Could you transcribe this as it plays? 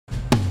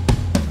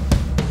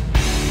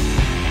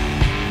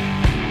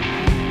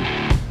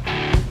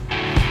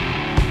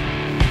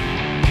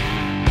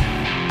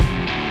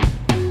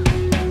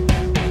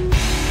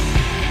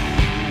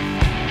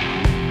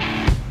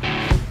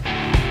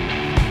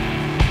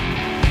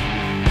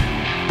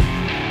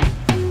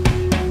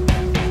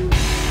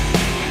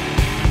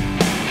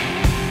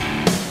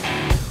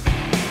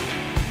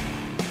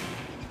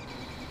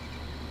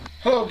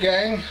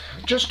gang,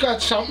 just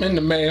got something in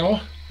the mail.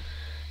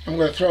 I'm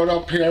going to throw it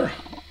up here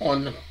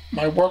on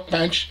my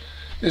workbench.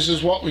 This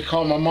is what we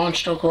call my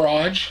monster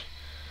garage.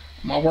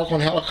 I work on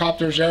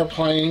helicopters,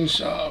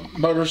 airplanes,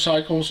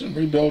 motorcycles, and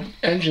rebuild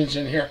engines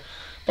in here.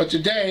 But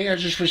today I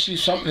just received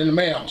something in the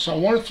mail, so I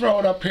want to throw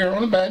it up here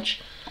on the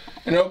bench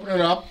and open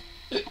it up.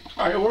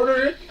 I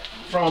ordered it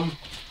from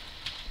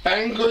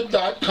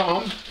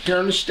banggood.com here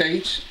in the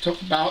States. It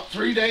took about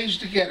 3 days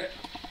to get it.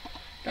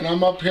 And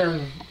I'm up here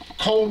in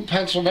cold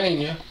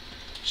Pennsylvania,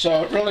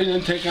 so it really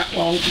didn't take that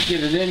long to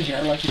get it in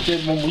here like it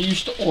did when we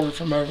used to order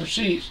from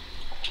overseas.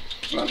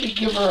 So let me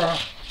give her a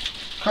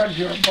cut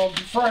here above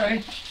the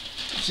fray.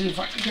 See if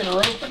I can get her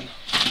open.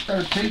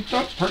 They're taped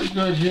up pretty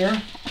good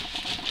here.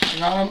 I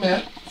got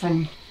them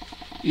from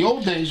the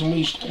old days when we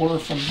used to order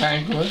from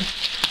Banggood.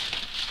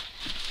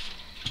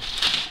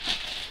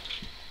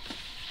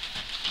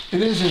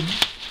 It is a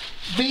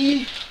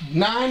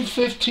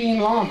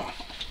V915 llama.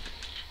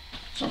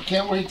 So I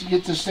can't wait to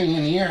get this thing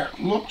in the air.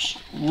 It looks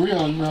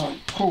really, really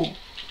cool.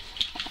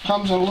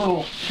 Comes in a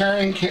little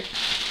carrying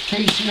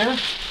case here,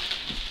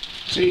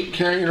 so you can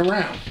carry it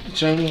around.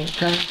 It's only a little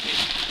carrying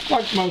case,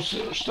 like most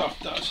of their stuff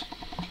does.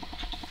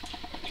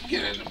 Let me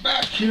get in the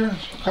back here,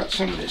 cut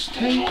some of this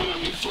tape.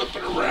 Let me flip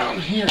it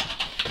around here.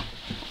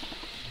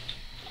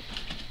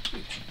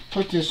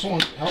 Put this on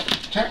to help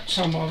protect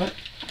some of it.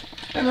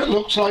 And it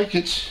looks like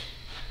it's,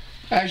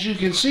 as you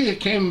can see, it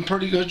came in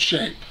pretty good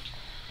shape.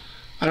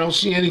 I don't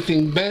see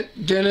anything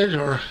bent, dented,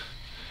 or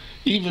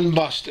even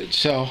busted,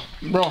 so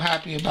I'm real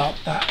happy about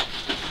that.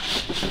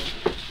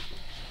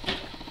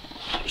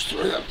 Just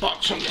throw that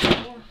box on the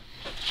floor.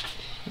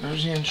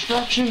 There's the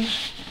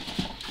instructions.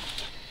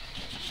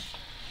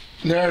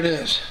 And there it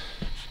is.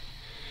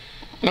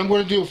 And I'm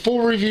going to do a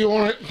full review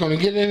on it. I'm going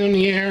to get it in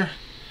the air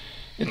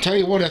and tell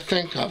you what I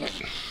think of it.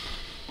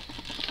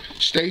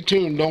 Stay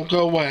tuned, don't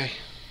go away.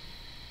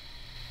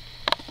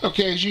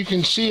 Okay, as you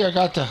can see, I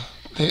got the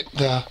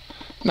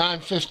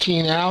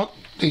 915 out.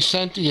 They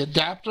sent the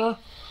adapter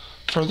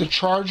for the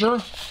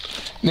charger,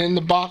 and in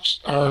the box,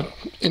 or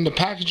in the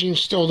packaging,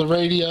 still the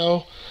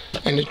radio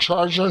and the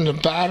charger and the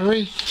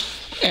battery.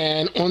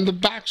 And on the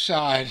back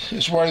side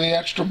is where the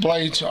extra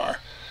blades are.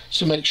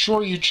 So make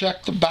sure you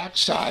check the back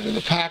side of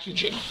the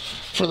packaging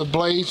for the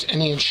blades, and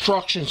the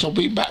instructions will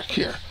be back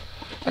here.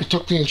 I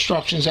took the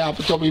instructions out,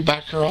 but they'll be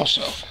back here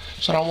also.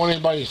 So I don't want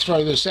anybody to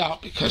throw this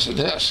out because of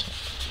this.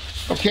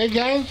 Okay,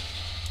 gang?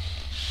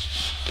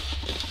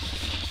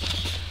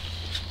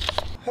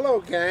 Hello,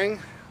 gang.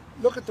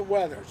 Look at the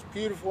weather. It's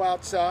beautiful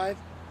outside.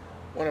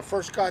 When I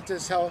first got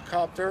this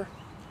helicopter,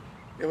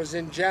 it was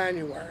in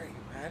January.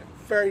 I had a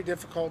very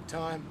difficult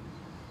time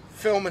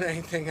filming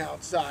anything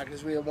outside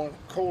because we had one of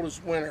the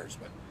coldest winters.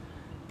 But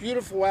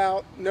beautiful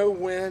out, no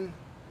wind,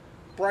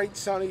 bright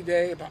sunny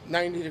day, about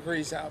 90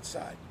 degrees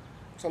outside.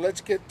 So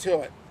let's get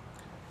to it.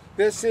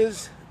 This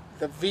is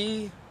the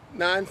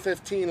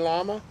V915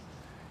 llama.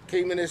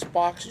 Came in this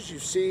box, as you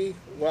see,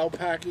 well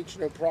packaged,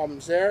 no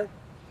problems there.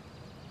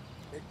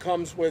 It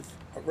comes with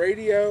a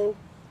radio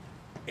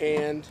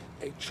and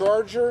a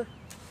charger,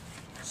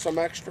 some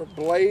extra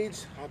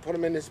blades. I'll put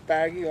them in this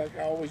baggie like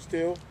I always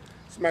do.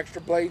 Some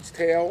extra blades,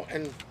 tail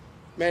and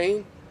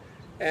main.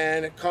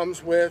 And it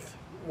comes with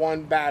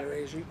one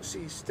battery, as you can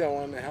see, still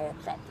on the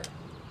helicopter.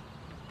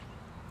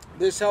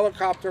 This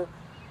helicopter,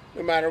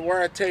 no matter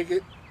where I take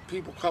it,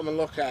 people come and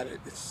look at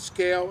it. It's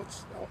scale,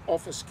 it's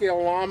off a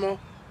scale llama,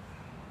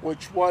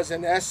 which was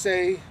an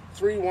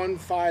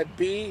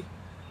SA-315B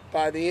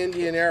by the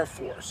Indian Air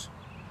Force.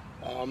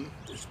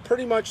 It's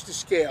pretty much to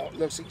scale. It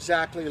looks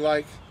exactly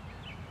like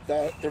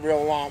the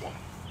real llama.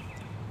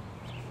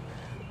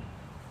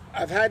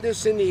 I've had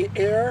this in the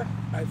air.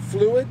 I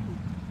flew it.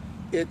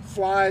 It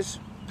flies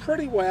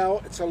pretty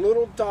well. It's a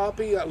little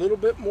doppy, a little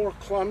bit more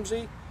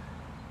clumsy.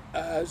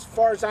 As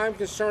far as I'm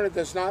concerned, it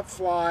does not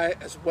fly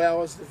as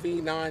well as the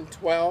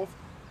V912.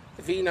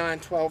 The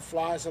V912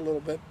 flies a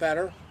little bit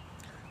better.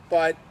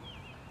 But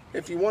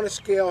if you want a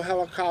scale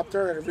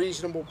helicopter at a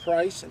reasonable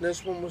price, and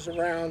this one was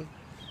around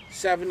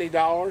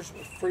 $70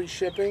 with free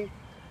shipping,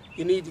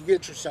 you need to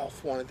get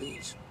yourself one of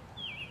these.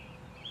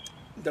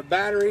 The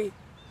battery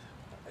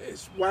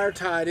is wire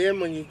tied in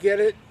when you get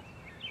it.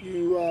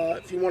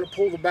 If you want to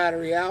pull the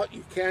battery out,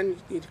 you can. You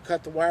need to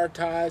cut the wire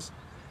ties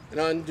and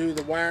undo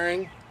the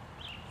wiring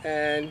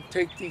and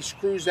take these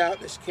screws out.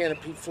 This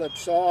canopy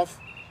flips off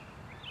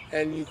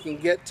and you can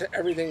get to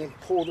everything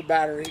and pull the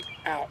battery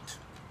out.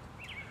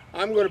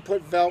 I'm going to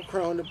put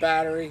Velcro in the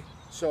battery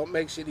so it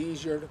makes it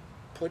easier to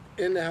put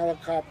in the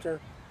helicopter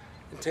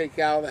and take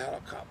out of the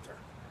helicopter.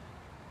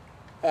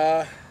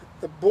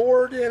 The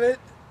board in it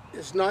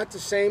is not the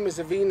same as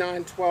the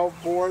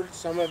V912 board.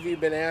 Some of you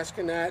have been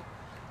asking that.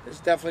 It's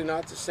definitely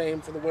not the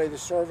same for the way the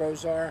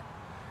servos are.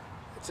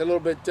 It's a little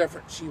bit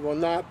different. So you will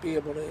not be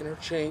able to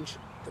interchange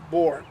the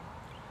board.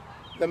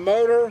 The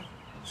motor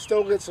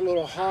still gets a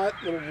little hot,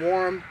 a little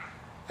warm,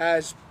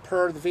 as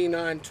per the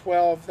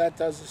V912. That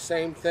does the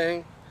same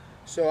thing.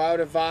 So I would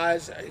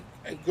advise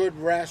a good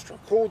rest or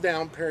cool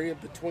down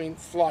period between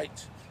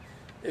flights.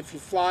 If you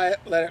fly it,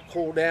 let it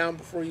cool down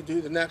before you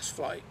do the next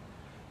flight.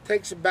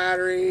 Takes a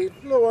battery a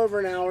little over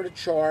an hour to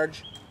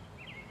charge.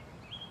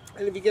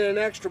 And if you get an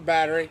extra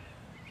battery,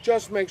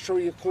 just make sure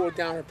you cool it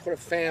down or put a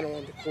fan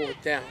on to cool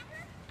it down.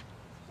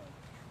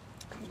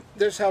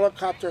 This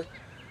helicopter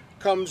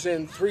comes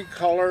in 3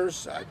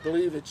 colors. I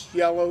believe it's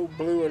yellow,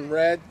 blue, and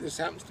red. This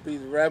happens to be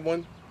the red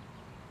one.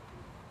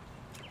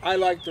 I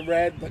like the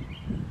red, but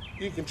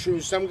you can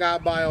choose. Some guy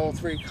buy all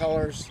 3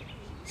 colors.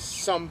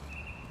 Some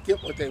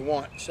get what they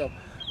want. So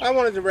I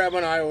wanted the red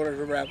one. I ordered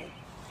the red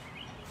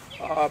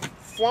one.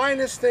 Flying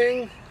this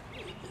thing,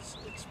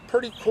 it's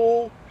pretty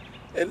cool.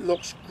 It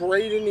looks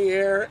great in the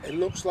air. It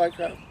looks like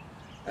an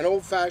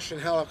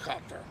old-fashioned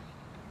helicopter.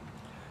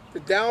 The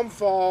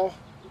downfall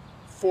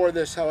for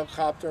this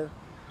helicopter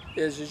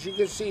is, as you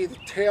can see, the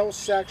tail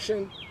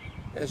section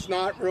is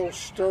not real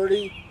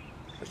sturdy.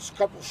 There's a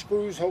couple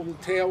screws holding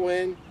the tail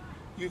in.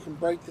 You can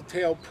break the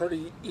tail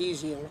pretty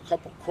easy on a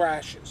couple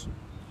crashes.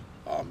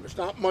 There's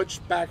not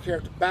much back here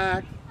at the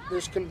back.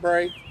 This can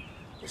break.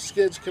 The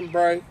skids can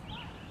break.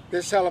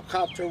 This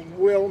helicopter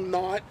will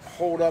not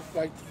hold up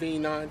like the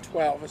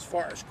V912 as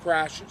far as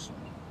crashes.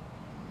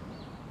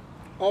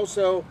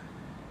 Also,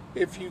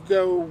 if you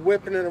go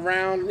whipping it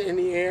around in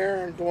the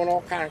air and doing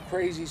all kind of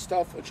crazy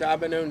stuff, which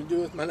I've been known to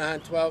do with my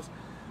 912s,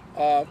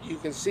 you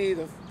can see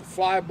the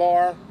fly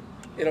bar.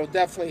 It'll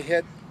definitely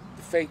hit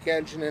the fake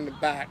engine in the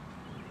back.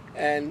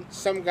 And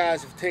some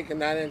guys have taken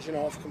that engine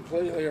off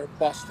completely or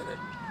busted it.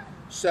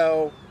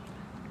 So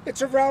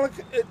it's a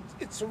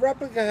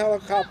replica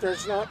helicopter.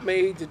 It's not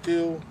made to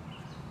do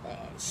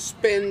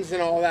spins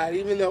and all that.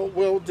 Even though it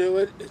will do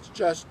it, it's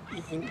just,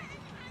 you can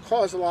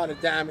cause a lot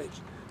of damage.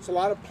 It's a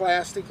lot of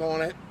plastic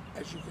on it,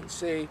 as you can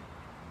see.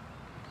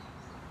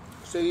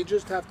 So you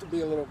just have to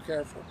be a little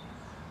careful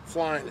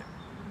flying it.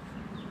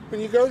 When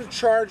you go to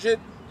charge it,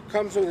 it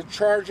comes with a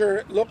charger.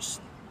 It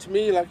looks to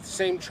me like the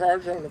same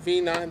charger on the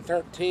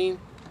V913.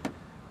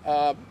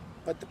 But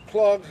the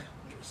plug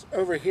is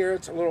over here.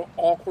 It's a little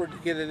awkward to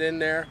get it in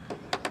there.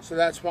 So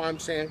that's why I'm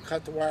saying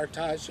cut the wire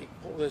ties so you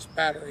can pull this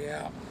battery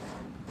out.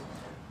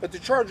 But the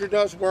charger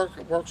does work.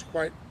 It works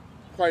quite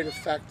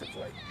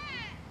effectively.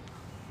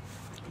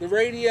 The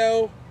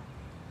radio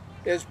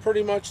is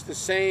pretty much the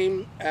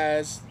same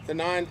as the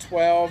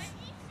 912,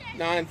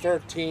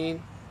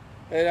 913.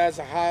 It has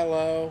a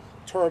high-low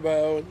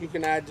turbo, and you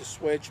can add the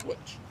switch,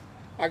 which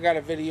I got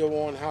a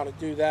video on how to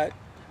do that.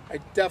 I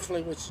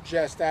definitely would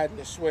suggest adding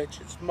the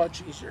switch. It's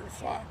much easier to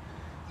fly.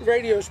 The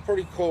radio is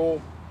pretty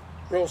cool,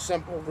 real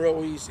simple,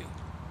 real easy.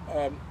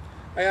 I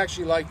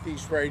actually like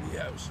these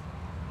radios.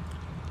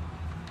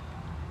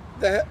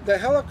 The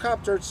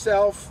helicopter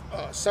itself,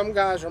 some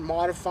guys are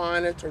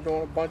modifying it. They're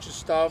doing a bunch of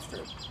stuff.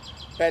 They're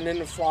bending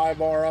the fly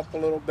bar up a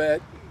little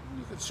bit.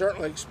 You can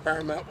certainly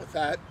experiment with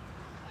that.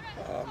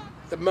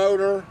 The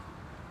motor,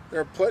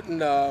 they're putting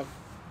the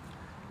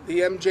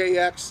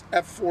MJX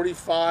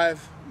F45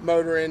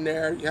 motor in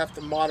there. You have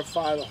to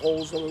modify the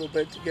holes a little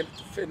bit to get it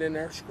to fit in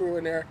there, screw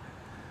in there.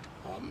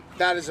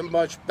 That is a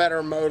much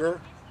better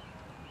motor.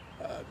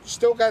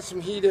 Still got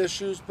some heat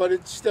issues, but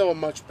it's still a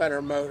much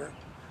better motor.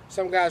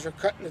 Some guys are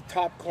cutting the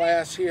top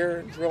glass here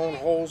and drilling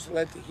holes to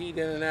let the heat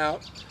in and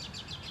out.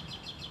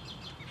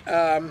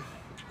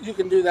 You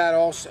can do that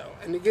also.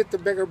 And to get the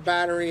bigger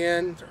battery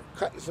in, they're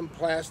cutting some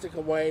plastic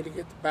away to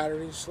get the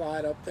battery to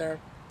slide up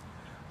there.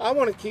 I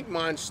want to keep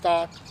mine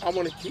stock. I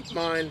want to keep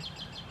mine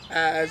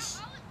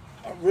as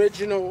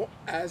original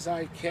as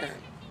I can.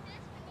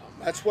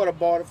 That's what I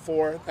bought it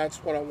for. That's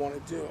what I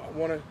want to do. I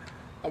want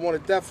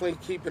to definitely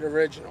keep it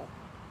original.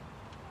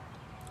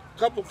 A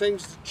couple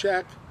things to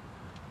check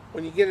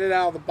when you get it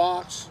out of the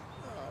box.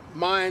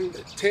 Mine,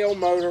 the tail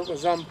motor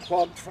was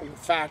unplugged from the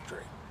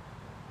factory.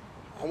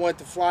 I went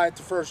to fly it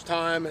the first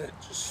time and it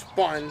just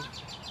spun.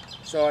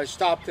 So I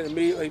stopped it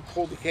immediately,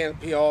 pulled the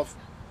canopy off,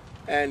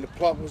 and the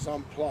plug was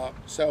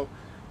unplugged. So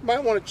you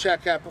might want to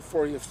check that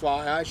before you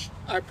fly.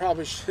 I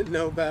probably should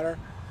know better,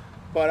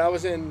 but I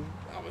was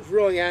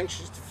really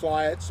anxious to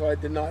fly it, so I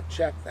did not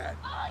check that.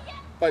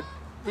 But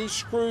these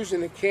screws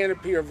in the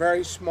canopy are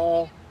very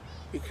small.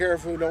 Be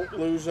careful you don't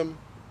lose them.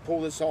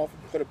 Pull this off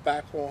and put it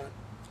back on.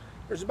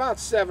 There's about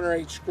 7 or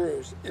 8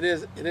 screws. It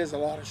is a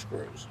lot of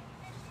screws.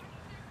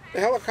 The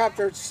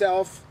helicopter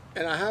itself,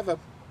 and I have a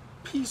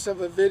piece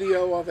of a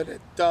video of it at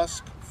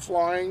dusk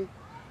flying.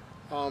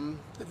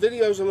 The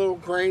video's a little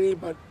grainy,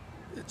 but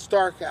it's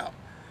dark out.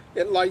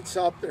 It lights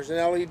up. There's an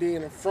LED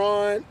in the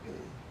front.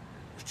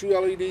 There's 2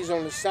 LEDs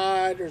on the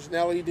side. There's an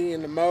LED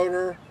in the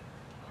motor.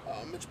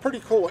 It's pretty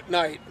cool at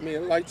night. I mean,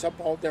 it lights up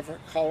all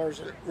different colors,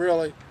 and it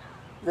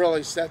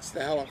really sets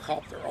the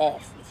helicopter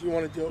off. If you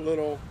want to do a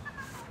little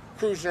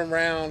cruising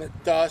around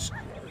at dusk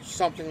or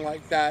something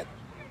like that,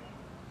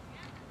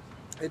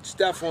 it's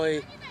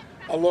definitely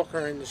a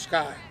looker in the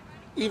sky.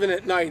 Even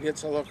at night,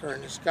 it's a looker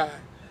in the sky.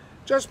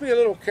 Just be a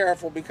little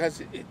careful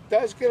because it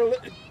does get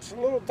it's a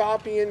little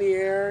doppy in the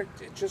air.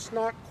 It's just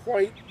not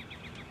quite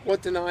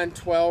what the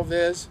 912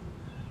 is.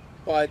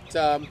 But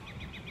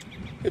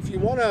if you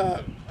want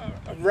a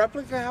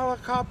replica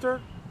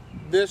helicopter,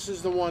 this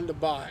is the one to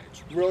buy.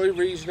 It's really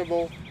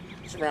reasonable.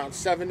 It's around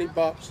 70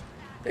 bucks.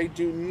 They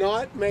do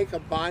not make a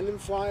bind and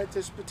fly at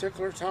this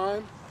particular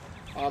time.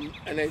 And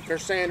they're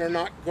saying they're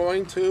not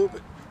going to,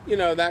 but you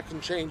know, that can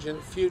change in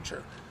the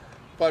future.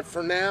 But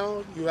for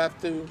now, you have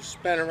to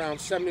spend around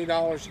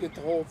 $70 to get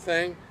the whole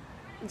thing,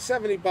 and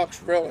 70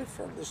 bucks really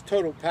for this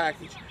total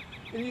package.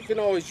 And you can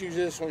always use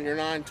this on your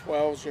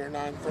 912s, your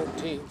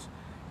 913s.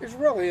 It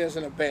really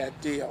isn't a bad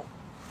deal.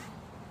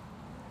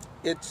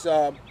 It's,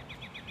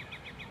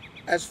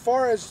 as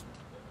far as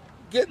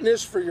getting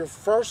this for your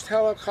first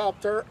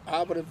helicopter,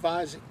 I would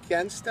advise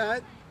against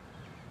that.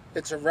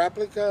 It's a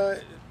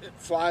replica. It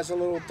flies a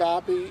little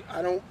doppy.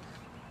 I don't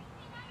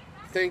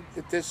think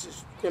that this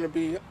is going to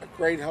be a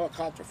great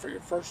helicopter for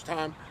your first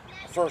time,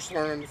 first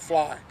learning to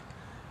fly.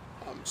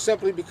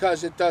 Simply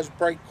because it does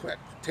brake quick.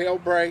 Tail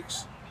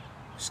brakes,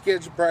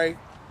 skids brake,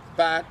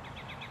 back,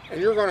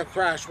 and you're going to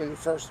crash when you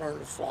first learn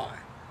to fly.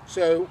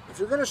 So if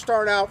you're going to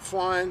start out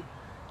flying,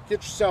 get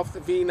yourself the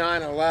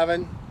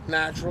V911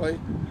 naturally,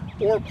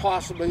 or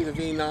possibly the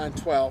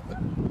V912.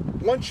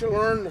 But once you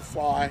learn to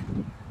fly,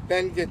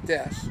 then get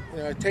this.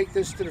 You know, take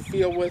this to the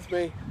field with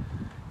me,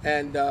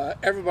 and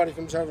everybody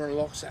comes over and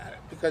looks at it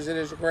because it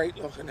is a great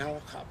looking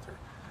helicopter.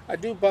 I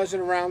do buzz it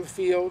around the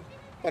field,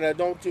 but I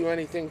don't do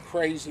anything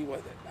crazy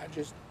with it. I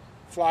just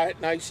fly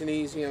it nice and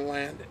easy and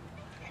land it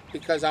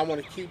because I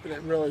want to keep it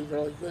in really,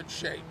 really good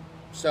shape.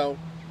 So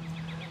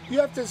you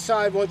have to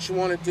decide what you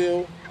want to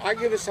do. I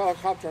give this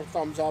helicopter a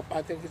thumbs up.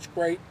 I think it's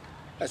great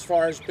as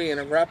far as being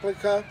a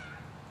replica.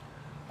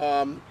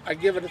 I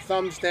give it a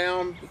thumbs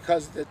down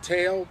because the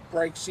tail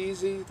brakes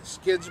easy, the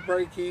skids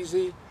brake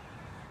easy,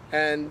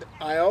 and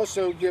I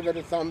also give it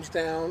a thumbs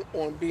down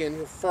on being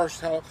your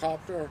first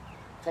helicopter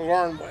to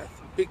learn with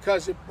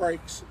because it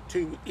brakes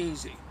too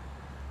easy.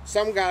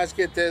 Some guys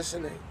get this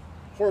and they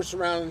horse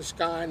around in the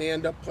sky and they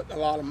end up putting a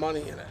lot of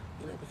money in it,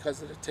 you know,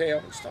 because of the tail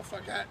and stuff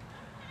like that.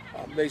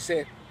 They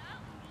say,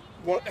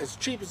 well, as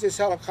cheap as this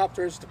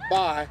helicopter is to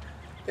buy,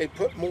 they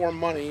put more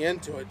money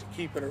into it to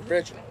keep it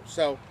original.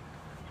 So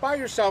buy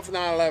yourself a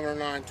 911 or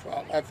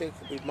 912. I think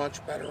you'll be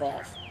much better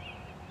off.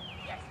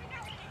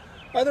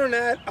 Other than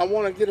that, I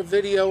want to get a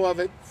video of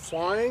it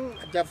flying.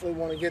 I definitely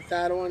want to get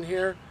that on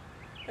here.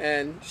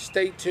 And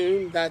stay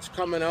tuned, that's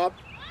coming up.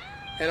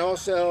 And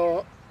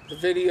also the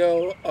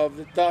video of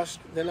the dusk,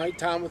 the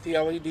nighttime with the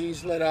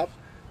LEDs lit up,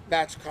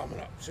 that's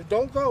coming up. So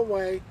don't go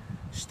away,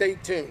 stay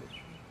tuned.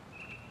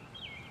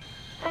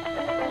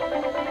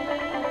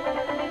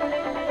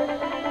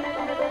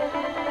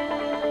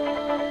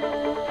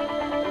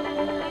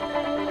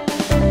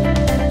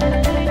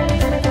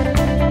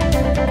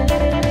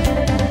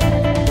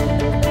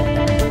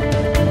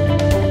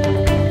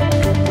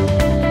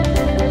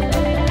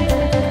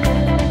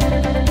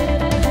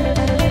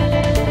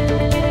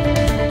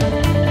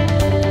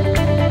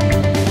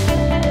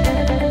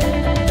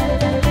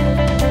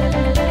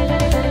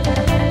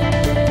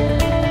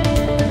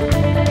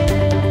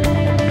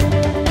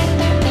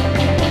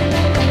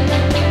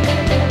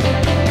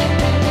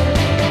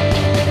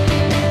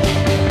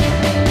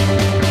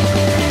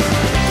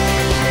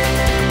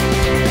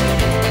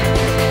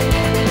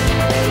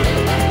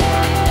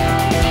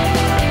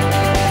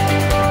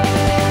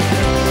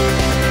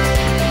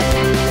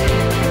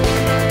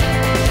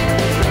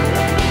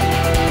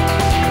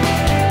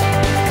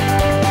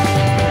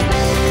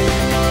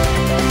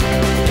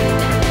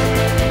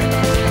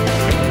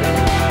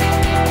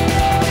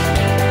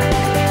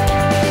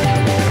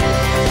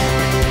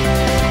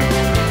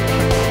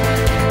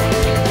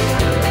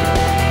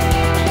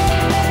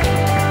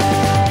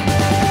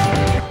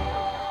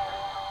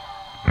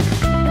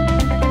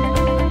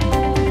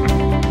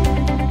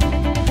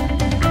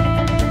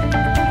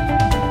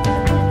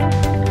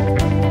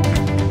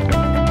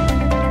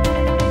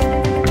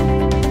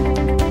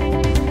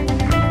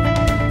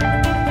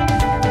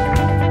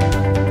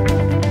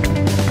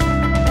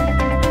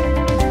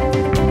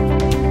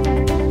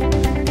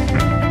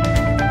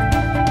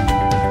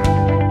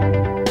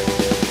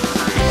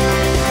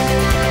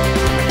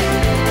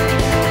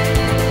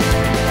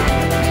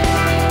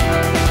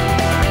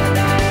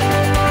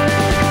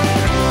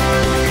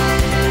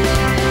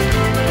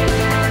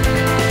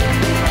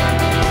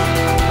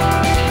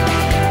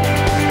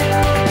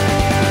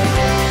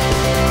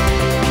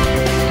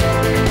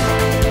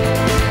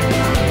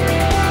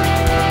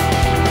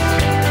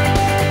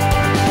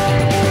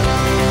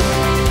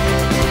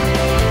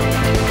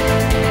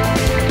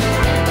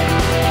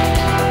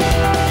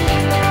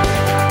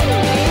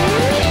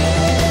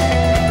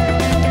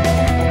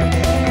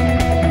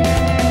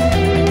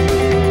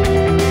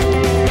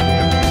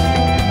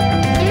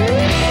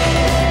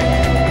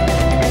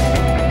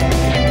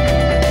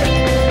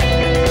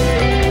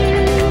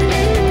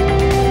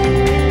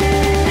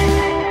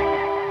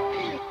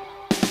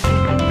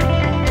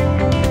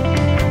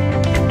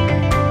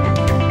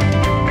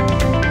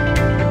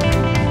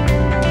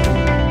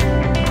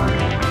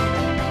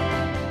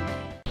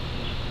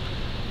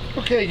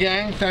 Okay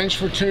gang, thanks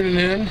for tuning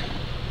in.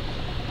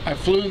 I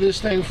flew this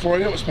thing for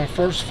you. It was my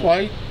first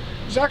flight.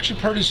 It was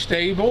actually pretty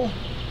stable.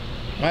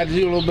 I had to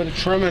do a little bit of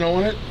trimming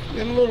on it.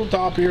 It's a little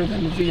doppier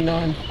than the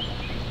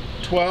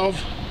V912,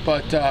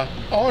 but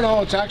all in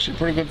all, it's actually a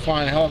pretty good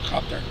flying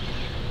helicopter.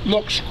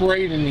 Looks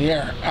great in the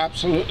air,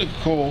 absolutely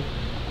cool.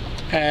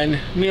 And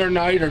near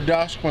night or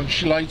dusk, when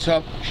she lights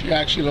up, she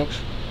actually looks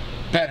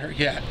better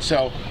yet.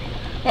 So,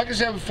 like I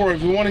said before,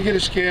 if you want to get a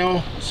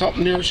scale,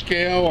 something near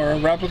scale or a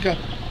replica,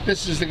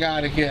 this is the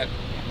guy to get.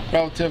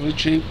 Relatively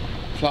cheap,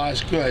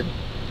 flies good.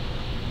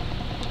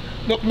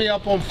 Look me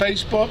up on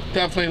Facebook,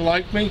 definitely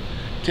like me,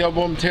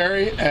 Tailbone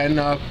Terry, and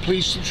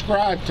please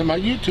subscribe to my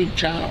YouTube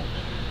channel.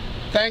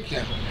 Thank you.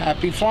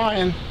 Happy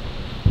flying.